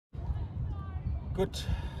Good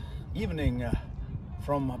evening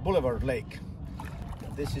from Boulevard Lake.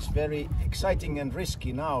 This is very exciting and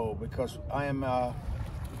risky now because I'm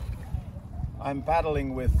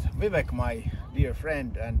paddling with Vivek, my dear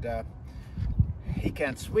friend, and he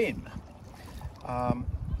can't swim.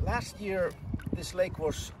 Last year this lake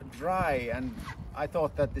was dry and I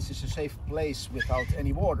thought that this is a safe place without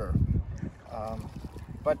any water.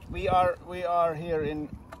 But we are here in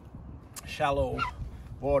shallow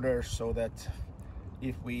water, so that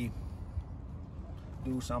if we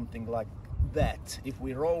do something like that, if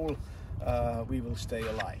we roll, we will stay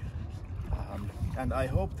alive. And I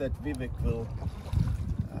hope that Vivek will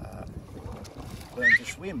learn to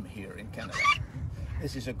swim here in Canada.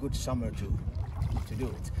 This is a good summer to do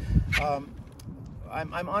it.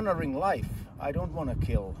 I'm honoring life. I don't want to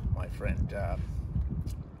kill my friend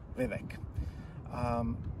Vivek.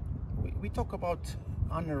 We talk about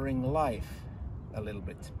honoring life a little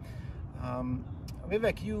bit.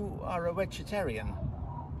 Vivek, you are a vegetarian.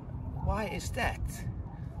 Why is that?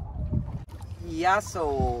 Yeah,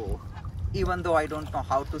 so even though I don't know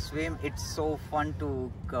how to swim, it's so fun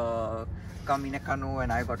to come in a canoe,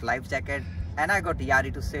 and I got life jacket and I got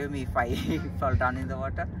Jari to save me if I fall down in the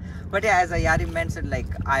water. But yeah, as Jari mentioned, like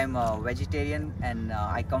I'm a vegetarian and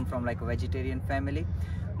I come from like a vegetarian family.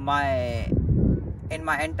 In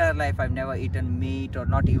my entire life I've never eaten meat or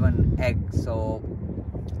not even egg, so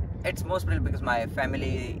it's mostly because my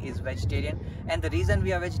family is vegetarian. And the reason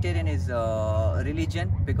we are vegetarian is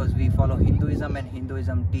religion, because we follow Hinduism, and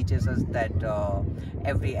Hinduism teaches us that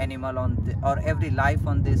every animal or every life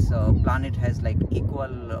on this planet has like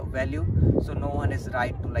equal value, so no one is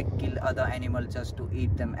right to like kill other animals just to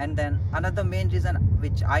eat them. And then another main reason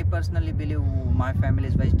which I personally believe my family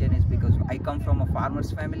is vegetarian is because I come from a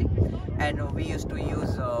farmer's family, and we used to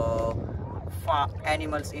use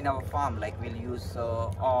animals in our farm. Like we'll use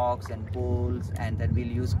ox and bulls, and then we'll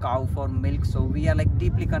use cow for milk, so we are like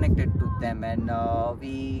deeply connected to them, and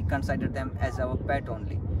we consider them as our pet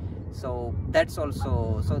only. So that's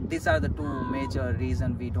also, so these are the two major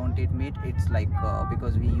reasons we don't eat meat. It's like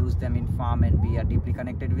because we use them in farm and we are deeply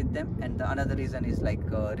connected with them. And the another reason is like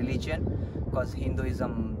religion, because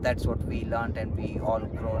Hinduism, that's what we learned and we all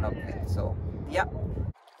grown up with. So yeah.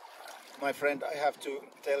 My friend, I have to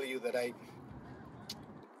tell you that I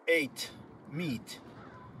ate meat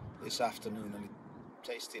this afternoon and it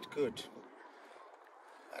tasted good,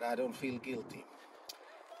 and I don't feel guilty.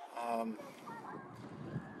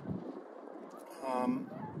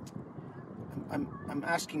 I'm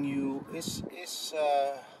asking you, is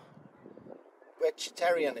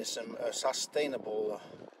vegetarianism a sustainable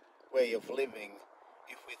way of living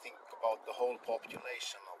if we think about the whole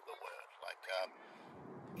population of the world? Like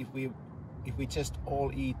if we just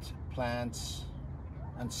all eat plants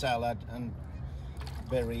and salad and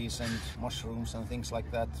berries and mushrooms and things like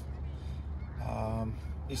that,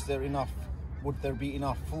 would there be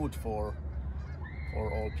enough food for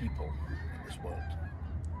all people in this world?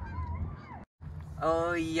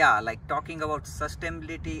 Yeah, like talking about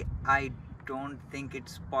sustainability, I don't think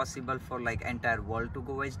it's possible for like entire world to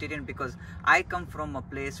go vegetarian, because I come from a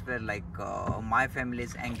place where like my family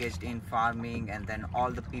is engaged in farming, and then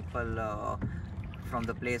all the people from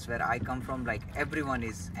the place where I come from, like everyone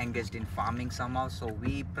is engaged in farming somehow. So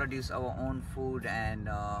we produce our own food, and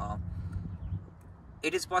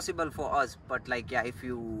it is possible for us. But like, yeah, if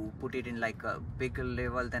you put it in like a bigger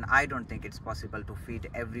level, then I don't think it's possible to feed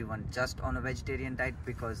everyone just on a vegetarian diet,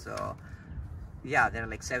 because yeah, there are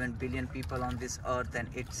like 7 billion people on this earth, and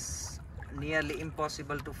it's nearly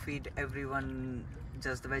impossible to feed everyone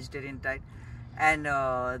just the vegetarian diet. And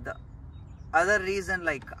the other reason,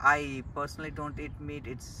 like I personally don't eat meat,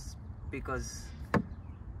 it's because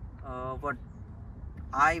what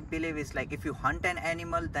I believe is like, if you hunt an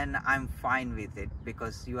animal, then I'm fine with it,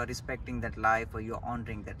 because you are respecting that life or you're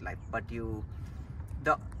honoring that life. But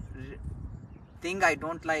the thing I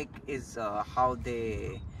don't like is how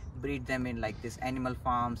they breed them in like this animal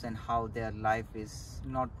farms, and how their life is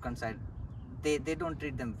not considered. They don't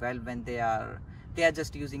treat them well when they are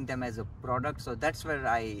just using them as a product. So that's where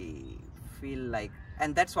I feel like,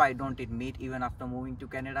 and that's why I don't eat meat even after moving to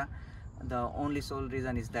Canada. The only sole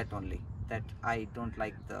reason is that only, that I don't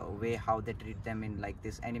like the way how they treat them in like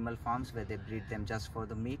this animal farms where they breed them just for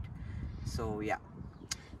the meat. So yeah.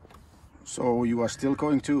 So you are still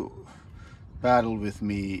going to paddle with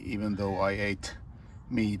me even though I ate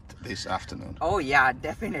meat this afternoon? Oh yeah,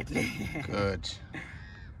 definitely. Good.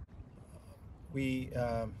 We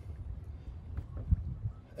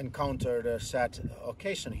encountered a sad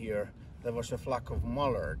occasion here. There was a flock of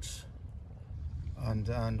mallards,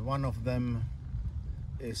 and one of them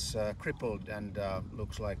is crippled and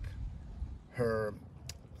looks like her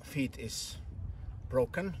feet is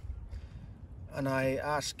broken, and I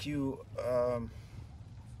ask you,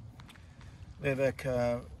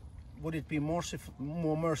 Vivek, would it be more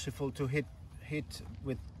merciful to hit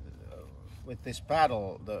with this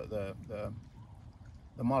paddle the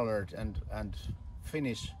mallard and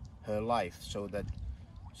finish her life so that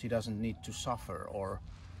she doesn't need to suffer, or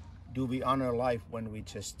do we honor life when we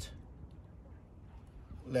just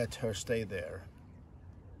let her stay there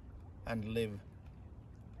and live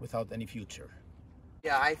without any future?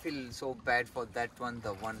 Yeah, I feel so bad for that one,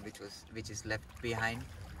 the one which is left behind.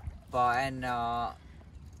 But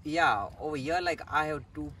yeah, over here, like, I have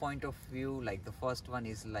 2 point of view. Like, the first one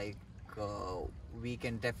is like, we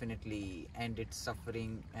can definitely end its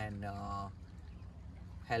suffering and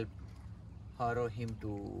help her or him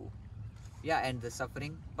to end the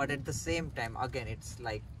suffering. But at the same time, again, it's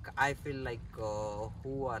like, I feel like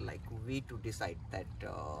who are like we to decide that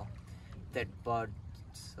that birds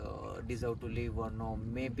deserve to live or no.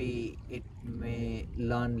 Maybe it may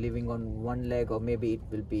learn living on one leg, or maybe it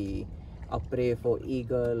will be a prey for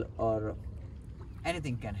eagle, or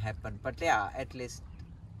anything can happen. But yeah, at least,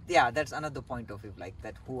 yeah, that's another point of view, like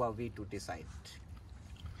that who are we to decide.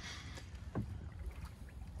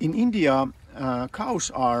 In India, cows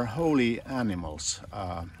are holy animals.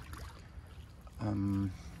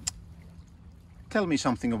 Tell me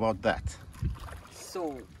something about that.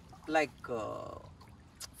 So, like,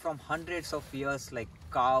 from hundreds of years, like,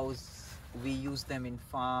 cows, we use them in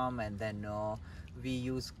farm, and then we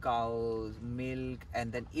use cows milk,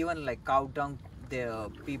 and then even like cow dung. The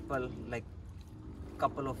people, like,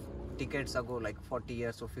 couple of decades ago, like 40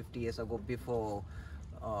 years or 50 years ago, before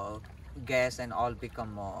gas and all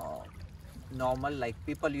become normal, like,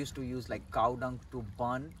 people used to use like cow dung to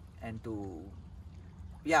burn and to,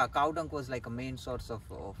 yeah, cow dung was like a main source of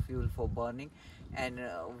fuel for burning, and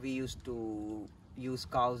we used to use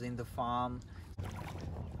cows in the farm.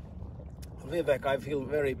 Vivek, I feel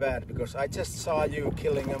very bad because I just saw you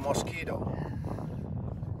killing a mosquito,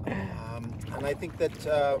 and I think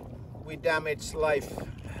that we damage life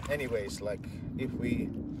anyways, like if we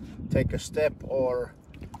take a step or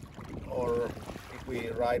if we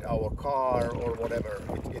ride our car or whatever,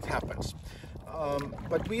 it happens.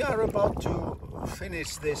 But we are about to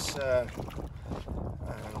finish this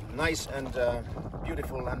nice and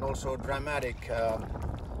beautiful and also dramatic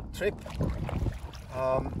trip.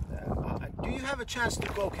 Do you have a chance to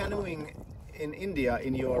go canoeing in India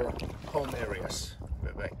in your home areas,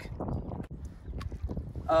 Vivek?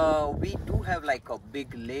 We do have like a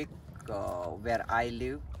big lake where I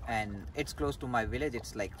live, and it's close to my village.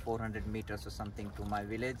 It's like 400 meters or something to my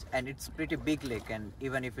village, and it's pretty big lake, and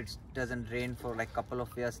even if it doesn't rain for like couple of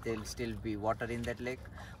years, there'll still be water in that lake.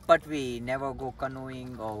 But we never go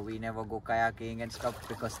canoeing or we never go kayaking and stuff,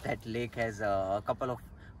 because that lake has a couple of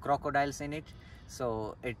crocodiles in it,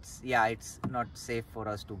 so it's not safe for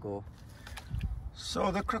us to go.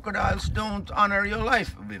 So the crocodiles don't honor your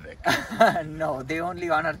life, Vivek? No, they only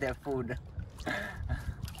honor their food.